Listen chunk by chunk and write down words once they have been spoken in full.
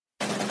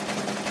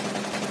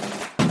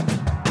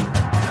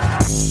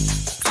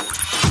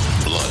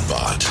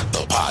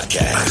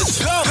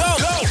Podcast.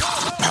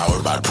 Go.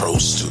 Powered by Pro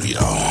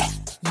Studio.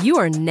 You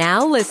are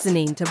now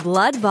listening to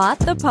Bloodbot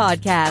the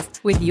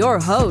Podcast with your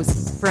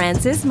host,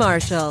 Francis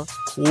Marshall.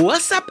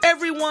 What's up,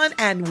 everyone,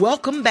 and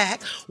welcome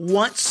back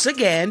once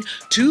again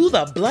to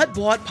the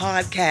Bloodbot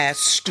Podcast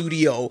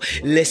studio.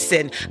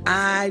 Listen,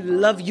 I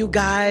love you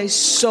guys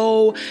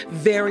so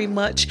very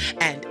much,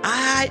 and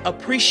I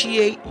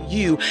appreciate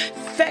you.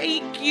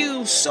 Thank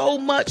you so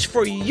much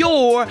for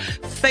your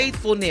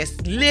faithfulness.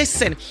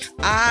 Listen,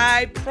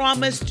 I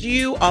promised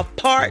you a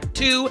part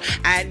 2,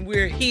 and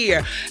we're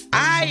here.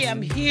 I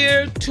am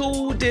here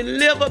to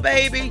deliver,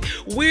 baby.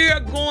 We're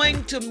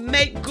going to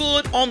make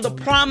good on the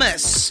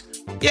promise.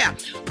 Yeah,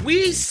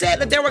 we said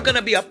that there were going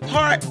to be a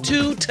part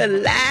 2 to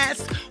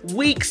last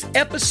week's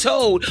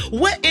episode.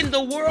 What in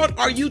the world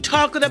are you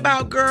talking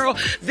about, girl?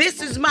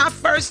 This is my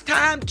first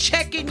time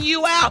checking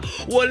you out.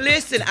 Well,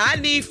 listen, I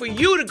need for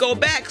you to go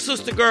back,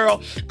 sister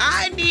girl.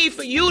 I need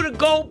for you to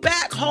go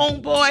back,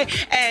 homeboy,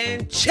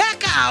 and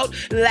check out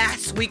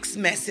last week's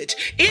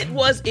message. It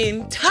was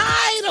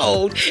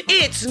entitled,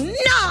 "It's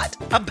Not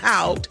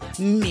About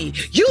Me."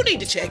 You need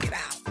to check it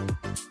out.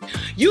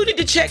 You need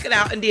to check it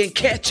out and then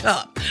catch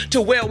up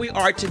to where we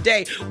are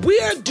today.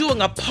 We're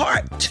doing a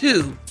part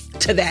 2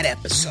 to that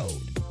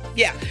episode.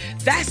 Yeah,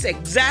 that's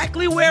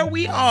exactly where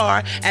we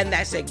are, and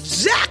that's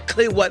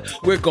exactly what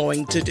we're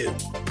going to do.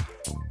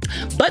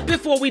 But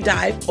before we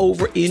dive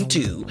over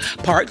into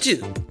part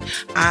 2,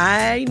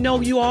 I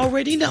know you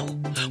already know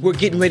we're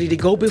getting ready to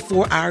go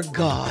before our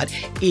God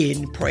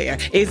in prayer.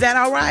 Is that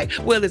all right?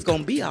 Well, it's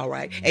going to be all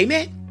right.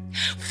 Amen.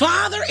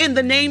 Father, in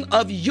the name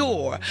of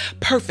your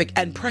perfect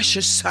and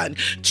precious Son,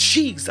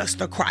 Jesus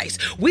the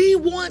Christ, we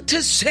want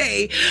to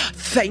say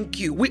thank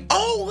you. We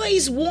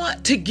always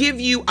want to give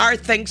you our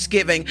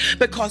thanksgiving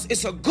because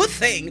it's a good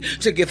thing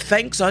to give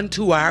thanks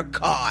unto our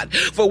God.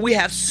 For we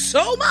have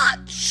so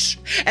much,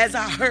 as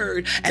I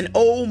heard an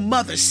old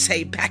mother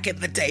say back in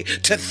the day,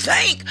 to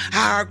thank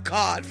our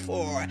God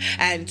for.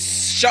 And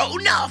sure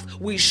enough,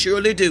 we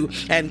surely do.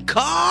 And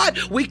God,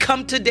 we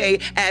come today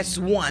as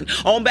one.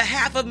 On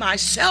behalf of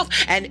myself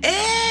and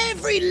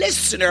every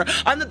listener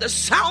under the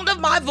sound of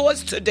my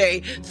voice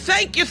today,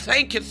 thank you,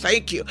 thank you,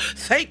 thank you.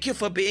 Thank you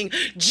for being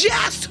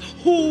just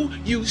who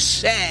you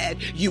said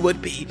you would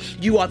be.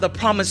 You are the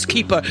promise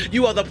keeper.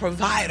 You are the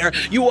provider.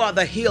 You are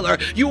the healer.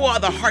 You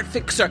are the heart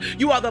fixer.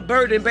 You are the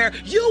burden bearer.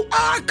 You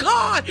are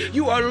God.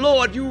 You are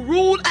Lord. You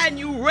rule and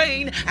you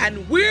reign.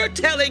 And we're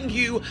telling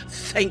you,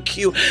 thank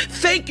you.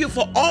 Thank you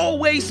for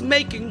always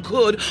making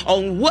good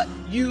on what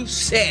you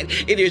said.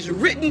 It is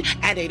written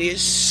and it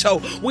is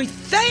so. We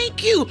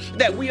thank you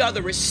that we are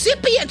the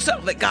recipients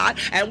of it, God,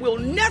 and we'll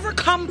never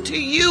come to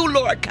you,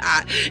 Lord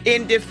God,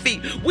 in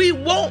defeat. We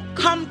won't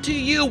come to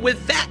you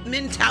with that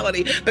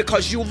mentality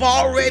because you've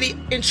already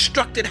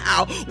instructed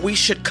how we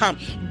should come.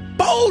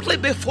 Boldly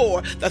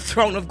before the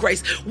throne of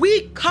grace.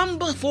 We come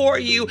before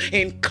you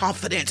in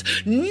confidence,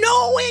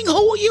 knowing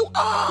who you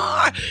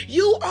are.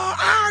 You are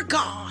our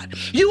God.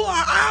 You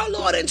are our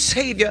Lord and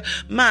Savior,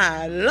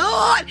 my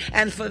Lord.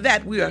 And for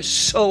that, we are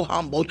so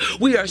humbled.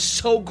 We are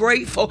so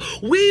grateful.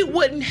 We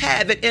wouldn't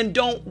have it and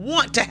don't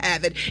want to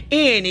have it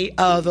any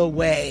other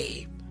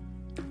way.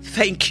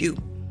 Thank you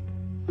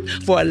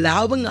for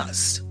allowing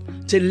us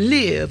to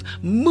live,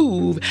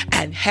 move,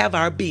 and have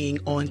our being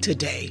on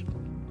today.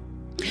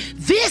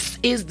 This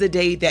is the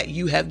day that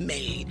you have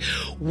made.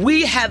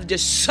 We have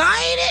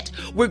decided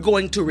we're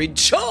going to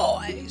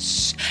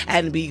rejoice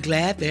and be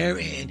glad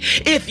therein.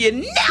 If you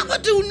never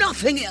do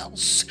nothing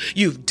else,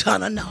 you've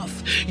done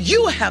enough.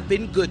 You have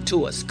been good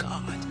to us,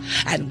 God.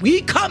 And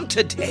we come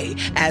today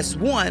as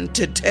one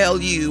to tell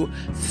you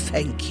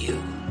thank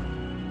you.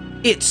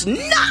 It's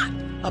not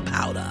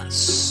about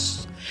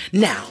us.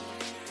 Now,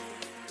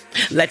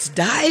 let's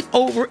dive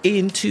over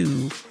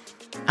into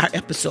our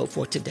episode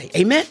for today.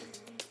 Amen.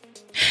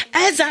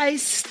 As I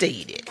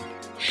stated,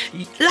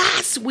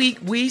 last week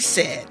we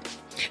said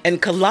in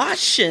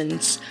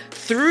Colossians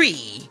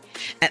 3,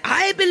 and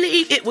I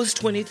believe it was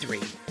 23,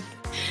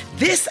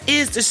 this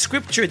is the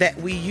scripture that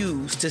we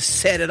use to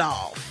set it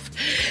off.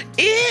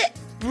 It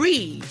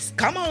reads,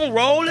 come on,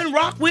 roll and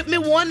rock with me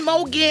one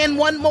more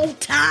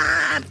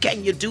time.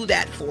 Can you do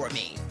that for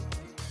me?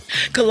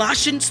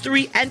 Colossians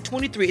 3 and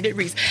 23, and it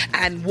reads,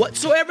 and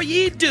whatsoever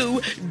ye do,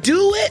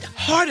 do it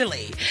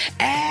heartily,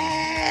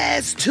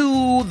 as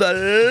to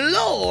the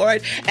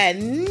Lord,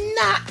 and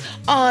not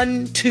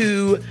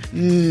unto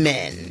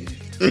men.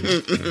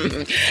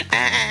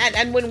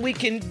 and when we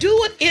can do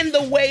it in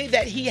the way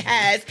that he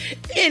has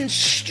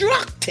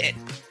instructed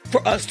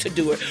for us to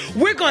do it,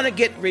 we're going to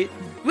get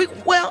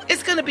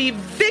it's going to be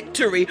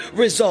victory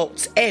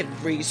results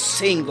every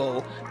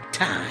single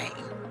time.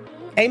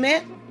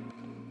 Amen.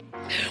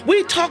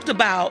 We talked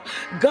about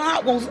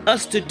God wants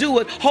us to do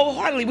it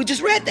wholeheartedly. We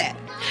just read that.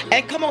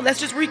 And come on, let's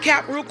just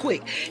recap real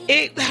quick.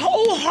 It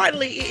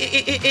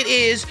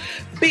is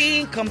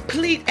being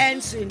complete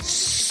and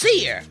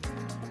sincere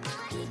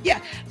Yeah,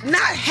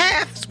 not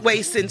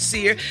halfway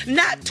sincere,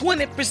 not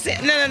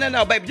 20%.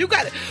 No, baby. You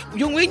got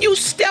to, when you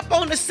step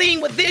on the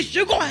scene with this,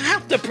 you're going to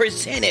have to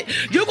present it.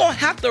 You're going to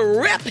have to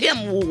rep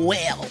him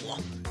well.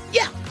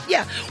 Yeah.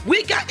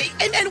 We got,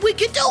 and we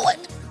can do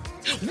it.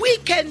 We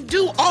can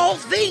do all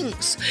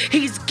things.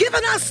 He's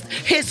given us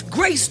his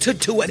grace to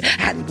do it,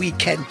 and we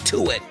can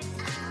do it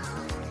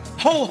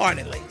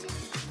wholeheartedly.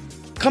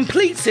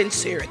 Complete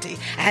sincerity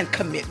and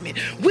commitment.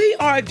 We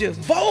are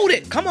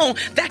devoted. Come on,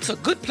 that's a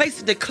good place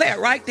to declare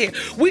right there.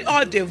 We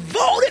are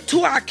devoted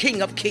to our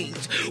King of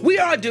Kings. We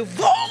are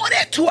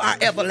devoted to our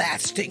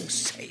everlasting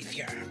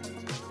Savior.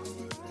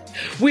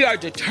 We are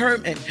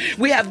determined.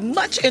 We have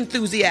much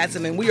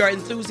enthusiasm, and we are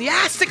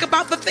enthusiastic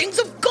about the things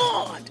of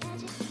God.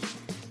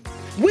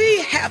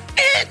 We have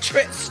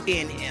interest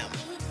in him.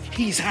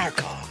 He's our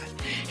God.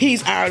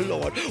 He's our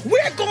Lord.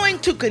 We're going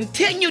to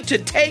continue to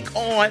take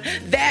on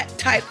that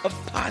type of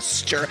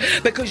posture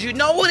because you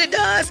know what it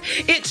does?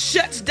 It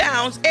shuts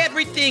down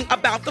everything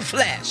about the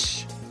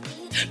flesh.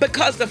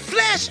 Because the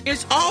flesh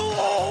is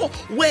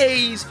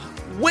always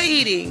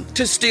waiting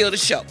to steal the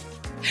show.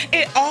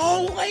 It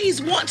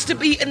always wants to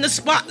be in the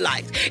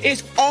spotlight.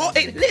 It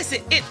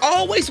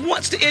always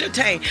wants to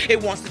entertain.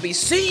 It wants to be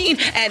seen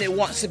and it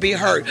wants to be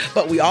heard.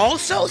 But we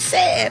also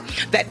said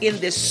that in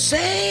this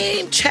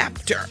same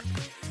chapter,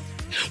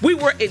 we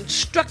were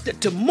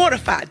instructed to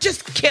mortify,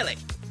 just kill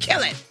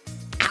it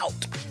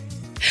out.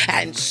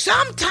 And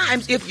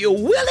sometimes if you're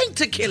willing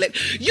to kill it,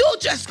 you're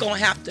just going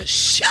to have to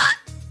shut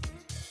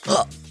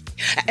up.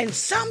 And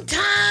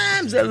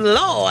sometimes,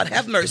 Lord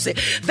have mercy,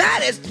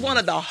 that is one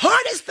of the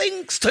hardest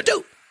things to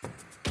do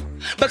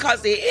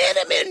because the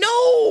enemy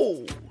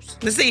knows.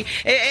 You see,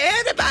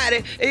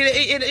 everybody,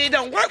 it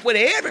don't work with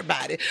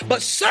everybody,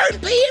 but certain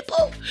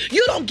people,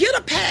 you don't get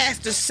a pass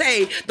to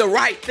say the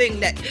right thing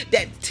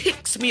that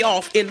ticks me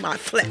off in my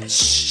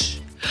flesh.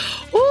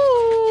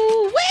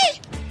 Ooh, wait.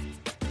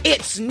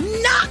 It's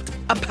not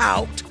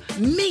about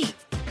me.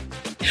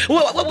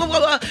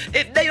 Well,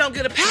 they don't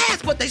get a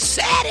pass, but they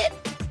said it.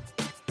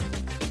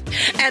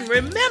 And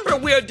remember,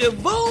 we're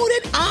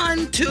devoted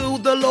unto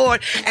the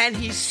Lord, and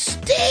he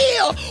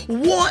still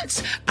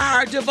wants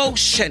our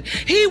devotion.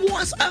 He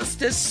wants us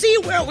to see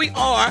where we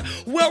are,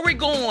 where we're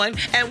going,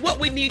 and what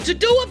we need to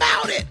do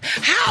about it.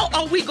 How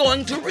are we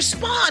going to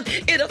respond?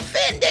 It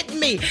offended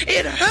me.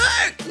 It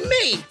hurt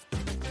me.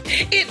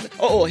 Here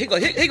go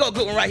a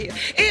good one right here.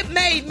 It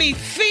made me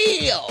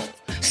feel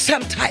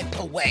some type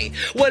of way.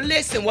 Well,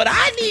 listen, what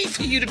I need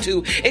for you to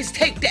do is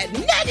take that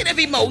negative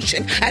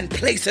emotion and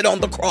place it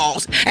on the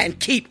cross and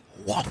keep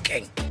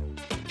walking.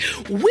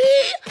 We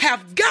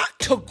have got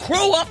to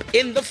grow up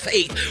in the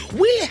faith.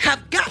 We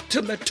have got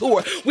to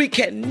mature. We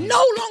can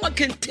no longer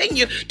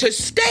continue to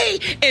stay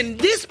in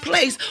this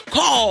place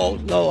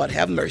called, Lord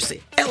have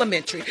mercy,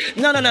 elementary.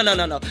 No.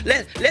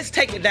 Let's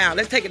take it down.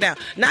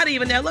 Not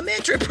even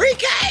elementary,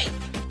 pre-K.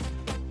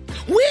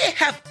 We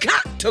have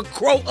got to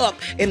grow up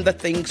in the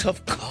things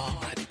of God.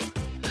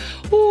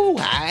 Ooh,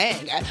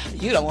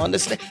 you don't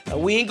understand.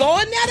 We ain't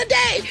going there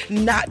today.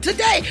 Not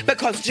today.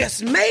 Because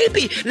just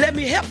maybe, let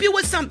me help you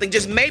with something.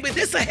 Just maybe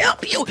this will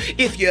help you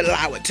if you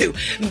allow it to.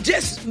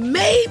 Just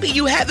maybe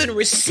you haven't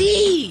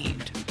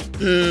received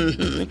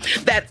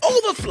that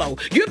overflow.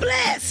 You're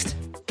blessed,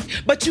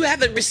 but you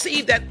haven't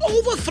received that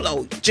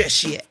overflow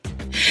just yet.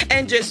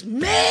 And just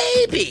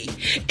maybe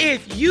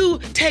if you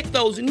take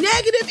those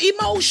negative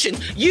emotions,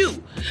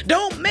 you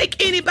don't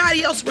make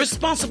anybody else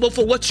responsible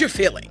for what you're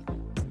feeling.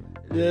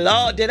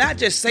 Lord, did I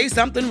just say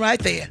something right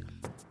there?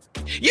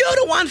 You're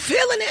the one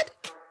feeling it.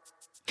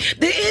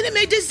 The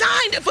enemy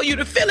designed it for you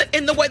to feel it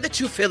in the way that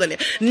you're feeling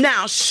it.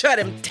 Now shut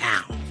him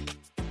down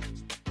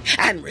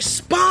and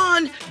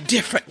respond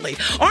differently.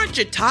 Aren't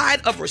you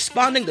tired of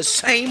responding the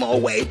same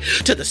old way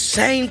to the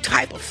same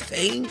type of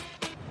thing?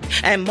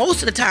 And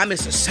most of the time,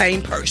 it's the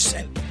same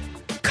person.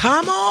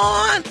 Come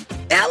on,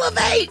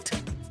 elevate,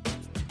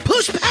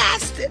 push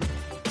past it.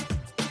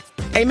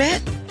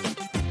 Amen?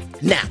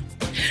 Now,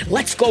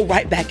 let's go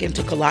right back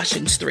into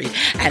Colossians 3.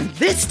 And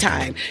this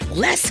time,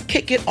 let's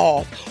kick it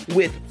off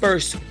with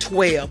verse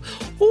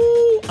 12.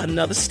 Ooh,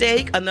 another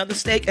steak.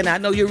 And I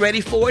know you're ready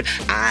for it.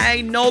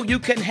 I know you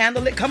can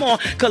handle it. Come on,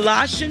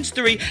 Colossians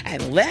 3.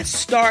 And let's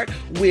start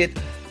with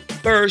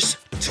verse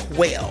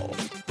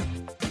 12.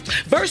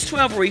 Verse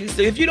 12 reads,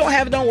 so if you don't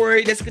have it, don't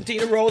worry. Just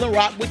continue to roll and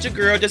rock with your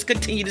girl. Just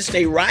continue to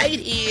stay right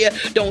here.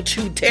 Don't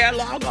you dare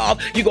log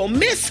off. You're going to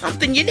miss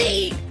something you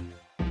need.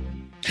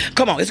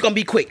 Come on, it's going to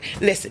be quick.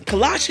 Listen,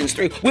 Colossians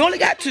 3. We only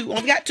got two.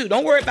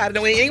 Don't worry about it.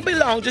 It ain't be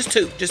long. Just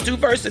two. Just two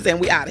verses and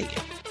we out of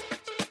here.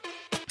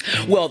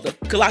 Well, the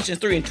Colossians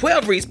 3 and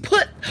 12 reads,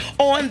 put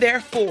on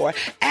therefore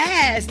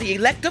as the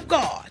elect of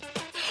God,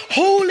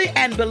 holy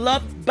and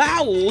beloved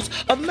bowels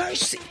of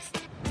mercy.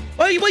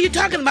 What are you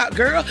talking about,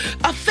 girl?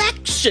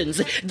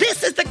 Affections.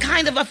 This is the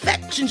kind of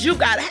affections you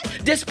gotta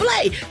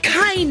display.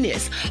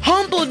 Kindness,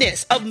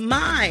 humbleness of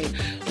mind.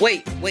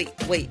 Wait.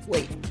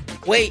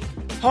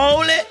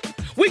 Hold it.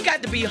 We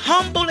got to be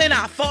humble in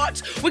our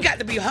thoughts. We got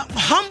to be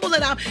humble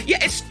in our...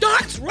 Yeah, it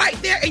starts right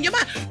there in your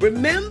mind.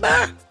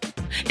 Remember,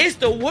 It's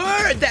the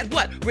word that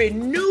what?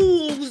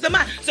 Renews the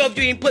mind. So if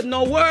you ain't put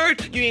no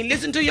word, you ain't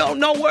listen to your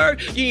no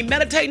word, you ain't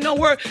meditate no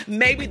word,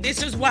 maybe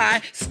this is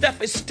why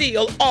stuff is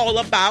still all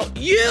about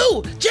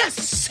you. Just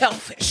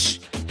selfish.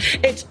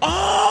 It's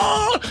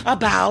all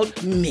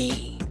about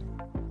me.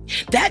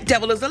 That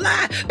devil is a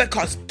lie,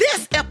 because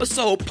this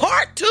episode,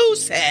 part 2,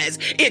 says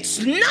it's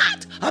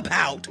not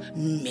about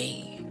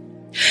me.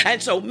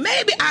 And so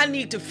maybe I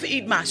need to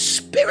feed my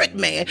spirit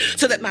man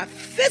so that my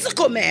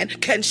physical man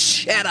can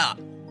shut up.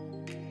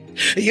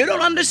 You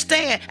don't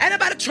understand.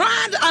 Anybody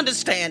trying to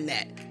understand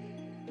that?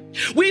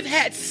 We've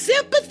had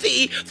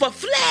sympathy for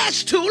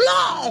flesh too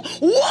long.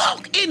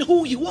 Walk in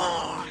who you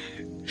are.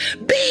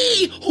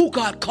 Be who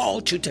God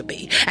called you to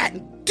be,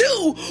 and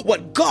do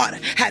what God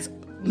has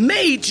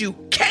made you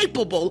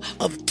capable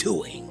of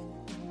doing.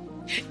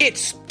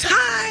 It's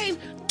time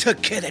to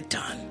get it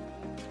done.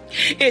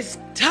 It's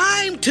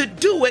time to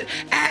do it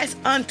as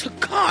unto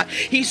God.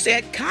 He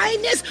said,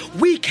 kindness,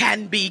 we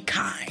can be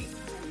kind.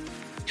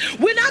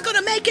 We're not going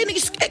to make any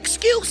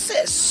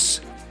excuses.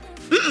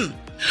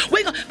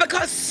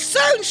 Because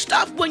certain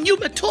stuff, when you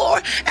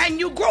mature and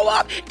you grow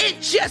up,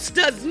 it just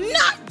does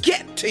not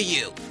get to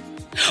you.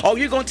 Oh,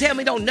 you're going to tell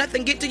me don't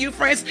nothing get to you,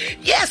 friends?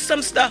 Yes,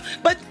 some stuff,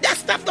 but that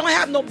stuff don't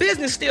have no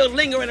business still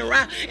lingering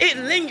around. It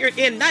lingered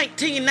in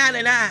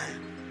 1999.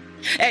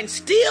 And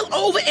still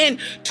over in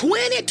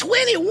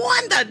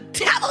 2021, the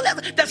devil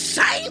is the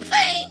same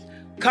thing.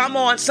 Come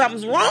on,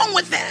 something's wrong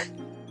with that.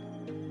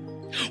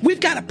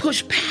 We've got to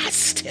push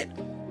past it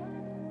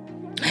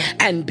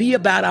and be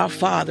about our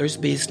Father's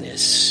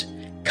business.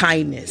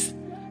 Kindness,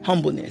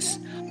 humbleness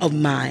of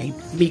mind,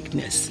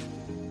 meekness,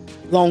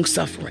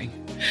 long-suffering.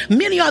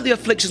 Many are the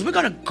afflictions we're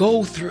going to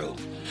go through.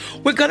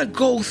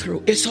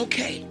 It's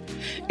okay.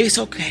 It's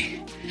okay.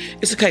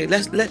 It's okay.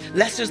 Let's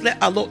just let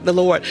the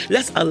Lord,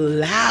 let's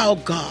allow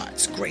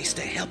God's grace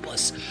to help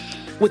us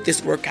with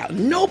this workout.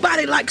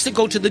 Nobody likes to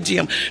go to the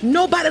gym.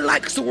 Nobody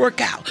likes to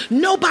work out.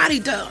 Nobody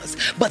does.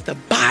 But the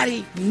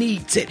body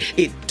needs it.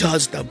 It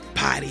does the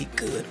body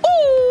good.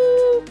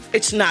 Ooh,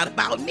 it's not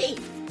about me.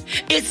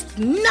 It's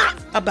not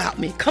about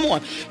me. Come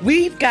on.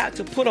 We've got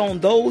to put on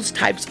those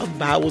types of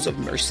bowels of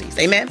mercies.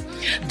 Amen.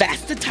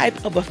 That's the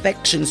type of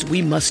affections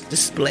we must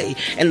display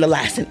in the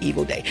last and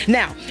evil day.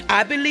 Now,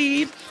 I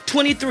believe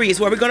 23 is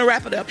where we're going to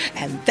wrap it up,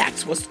 and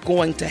that's what's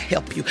going to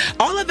help you.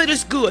 All of it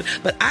is good,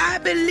 but I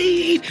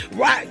believe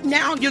right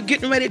now you're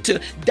getting ready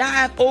to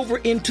dive over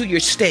into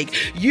your steak.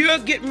 You're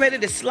getting ready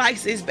to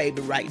slice this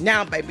baby right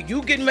now, baby.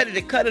 You're getting ready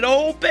to cut it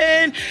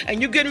open, and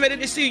you're getting ready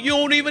to see you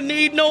don't even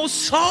need no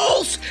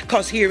sauce,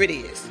 because here it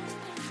is.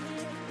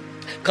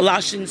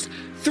 Colossians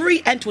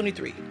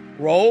 3:23.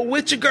 Roll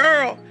with your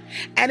girl.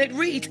 And it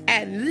reads,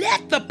 and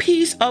let the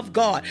peace of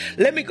God.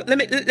 Let me go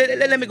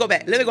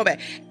back.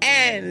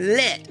 And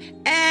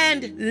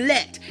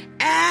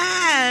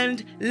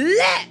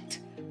let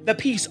the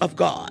peace of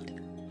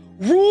God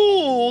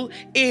rule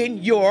in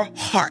your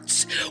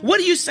hearts.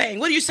 What are you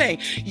saying?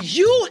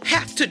 You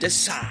have to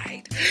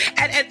decide.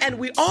 And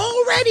we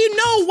already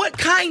know what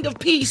kind of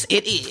peace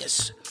it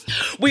is.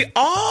 We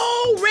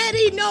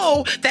already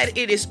know that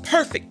it is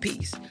perfect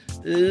peace.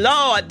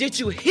 Lord, did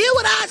you hear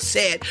what I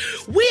said?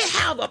 We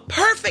have a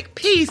perfect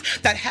peace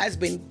that has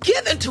been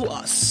given to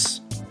us.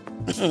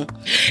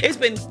 It's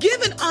been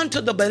given unto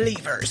the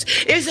believers.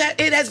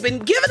 It has been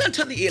given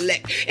unto the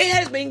elect. It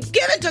has been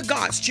given to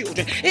God's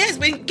children. It has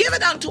been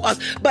given unto us.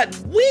 But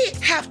we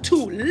have to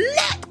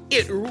let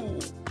it rule.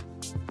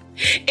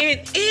 In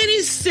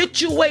any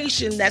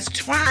situation that's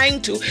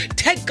trying to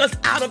take us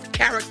out of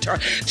character,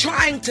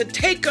 trying to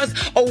take us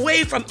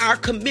away from our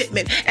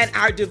commitment and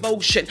our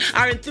devotion,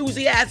 our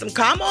enthusiasm,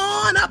 come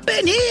on up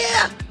in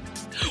here.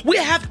 We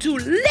have to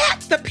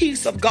let the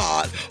peace of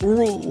God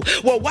rule.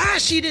 Well, why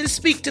she didn't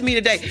speak to me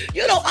today?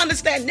 You don't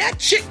understand. That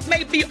chick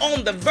may be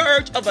on the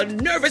verge of a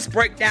nervous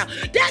breakdown.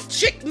 That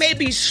chick may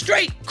be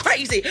straight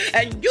crazy,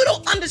 and you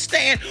don't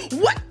understand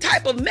what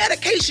type of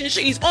medication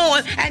she's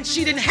on, and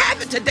she didn't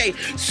have it today.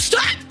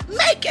 Stop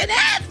making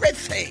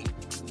everything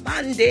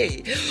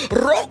Monday,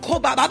 Roko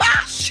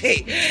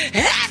Bababashi,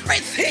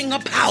 everything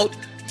about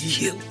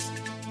you.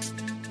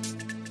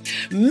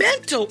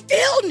 Mental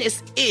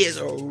illness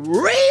is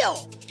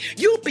real.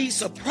 You'll be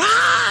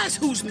surprised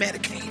who's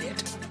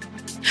medicated.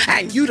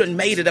 And you done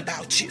made it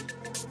about you.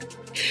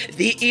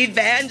 The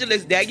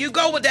evangelist, there you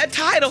go with that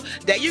title.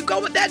 There you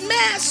go with that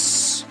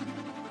mess.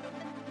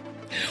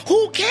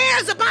 Who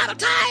cares about a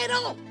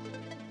title?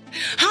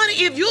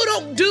 Honey, if you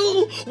don't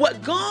do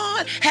what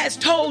God has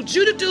told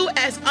you to do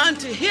as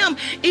unto him,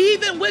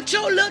 even with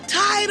your little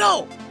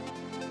title.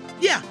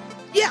 Yeah.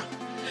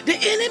 The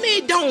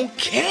enemy don't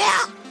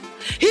care.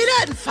 He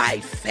doesn't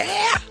fight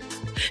fair.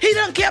 He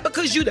doesn't care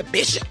because you're the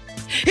bishop.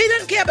 He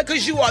doesn't care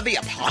because you are the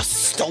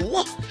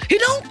apostle. He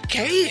don't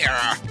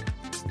care.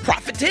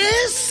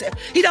 Prophetess,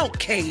 he don't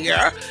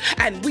care.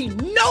 And we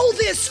know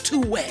this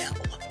too well.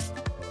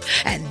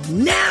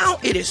 And now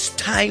it is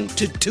time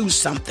to do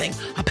something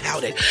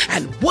about it.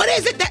 And what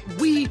is it that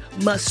we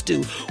must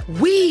do?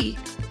 We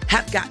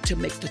have got to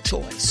make the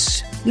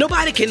choice.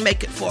 Nobody can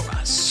make it for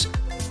us.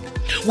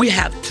 We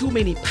have too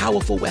many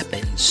powerful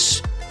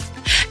weapons.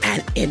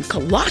 And in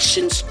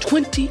Colossians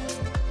 3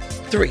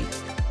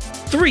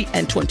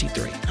 and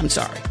 23,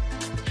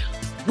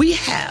 we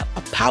have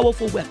a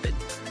powerful weapon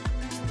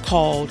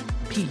called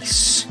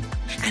peace.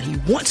 And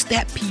he wants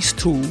that peace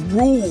to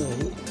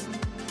rule.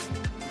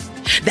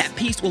 That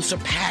peace will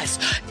surpass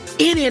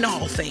any and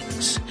all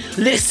things.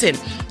 Listen,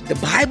 the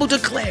Bible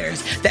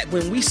declares that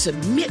when we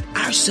submit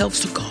ourselves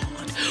to God,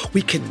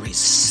 we can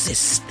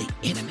resist the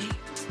enemy.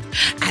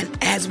 And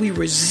as we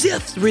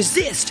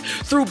resist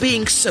through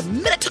being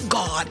submitted to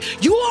God,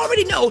 you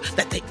already know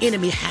that the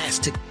enemy has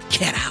to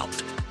get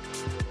out.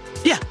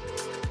 Yeah.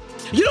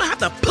 You don't have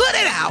to put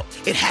it out.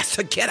 It has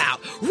to get out.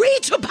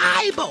 Read your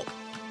Bible.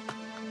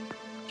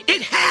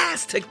 It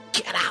has to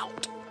get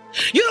out.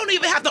 You don't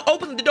even have to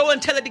open the door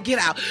and tell it to get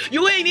out.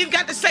 You ain't even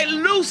got to say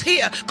loose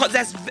here, because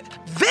that's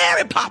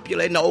very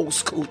popular in the old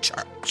school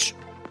church.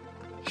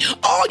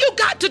 All you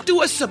got to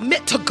do is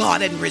submit to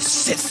God and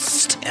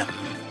resist him.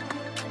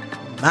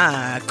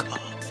 My God,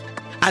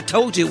 I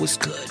told you it was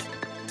good.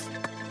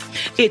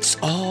 It's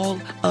all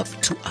up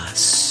to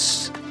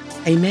us.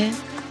 Amen.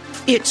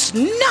 It's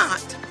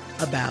not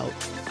about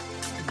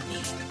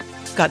me.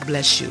 God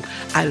bless you.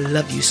 I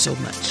love you so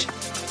much.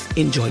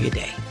 Enjoy your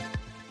day.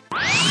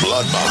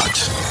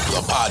 Bloodbot,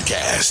 the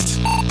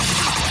podcast.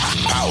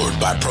 Powered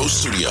by Pro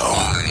Studio.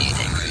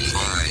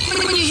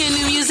 When you hear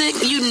new music,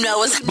 you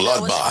know it's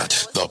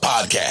Bloodbot, the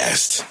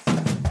podcast.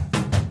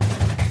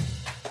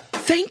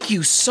 Thank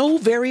you so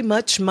very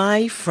much,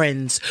 my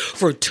friends,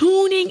 for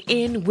tuning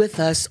in with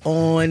us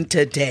on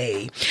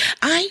today.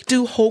 I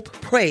do hope,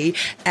 pray,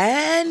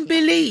 and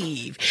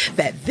believe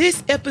that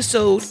this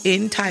episode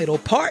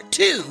entitled Part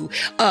 2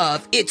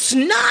 of It's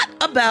Not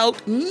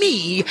About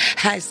Me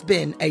has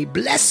been a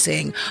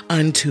blessing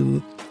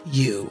unto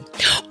you.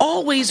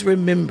 Always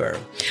remember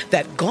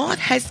that God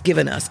has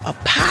given us a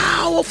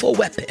powerful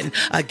weapon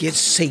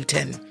against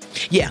Satan.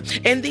 Yeah,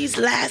 in these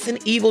last and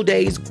evil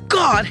days,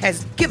 God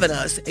has given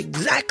us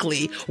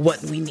exactly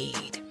what we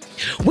need.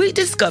 We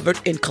discovered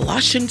in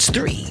Colossians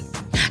 3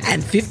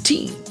 and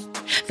 15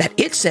 that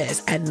it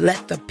says, "And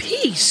let the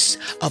peace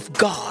of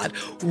God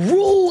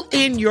rule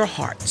in your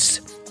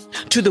hearts,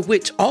 to the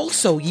which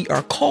also ye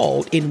are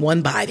called in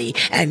one body,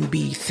 and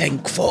be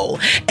thankful."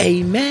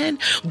 Amen.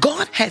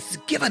 God has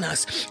given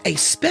us a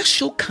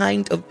special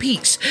kind of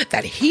peace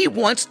that he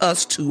wants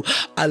us to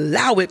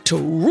allow it to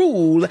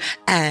rule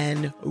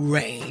and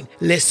reign.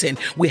 Listen,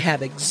 we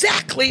have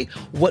exactly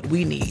what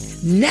we need.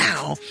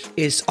 Now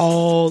is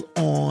all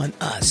on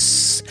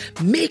us.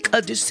 Make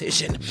a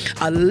decision.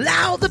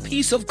 Allow the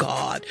peace of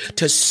God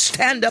to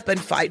stand up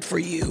and fight for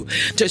you,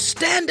 to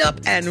stand up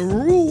and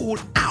rule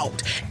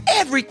out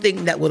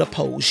everything that would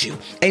oppose you.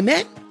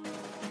 Amen.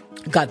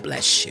 God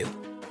bless you.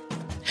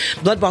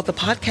 Bloodbot the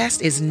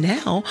podcast is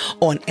now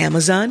on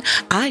Amazon,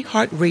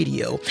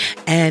 iHeartRadio,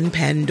 and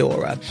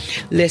Pandora.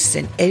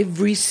 Listen,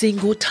 every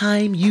single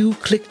time you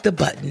click the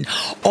button,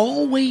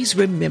 always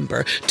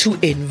remember to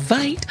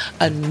invite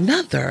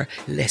another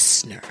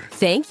listener.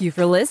 Thank you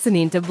for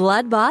listening to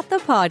Bloodbot the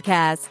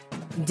podcast.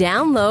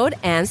 Download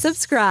and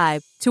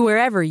subscribe to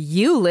wherever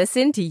you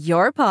listen to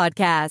your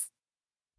podcast.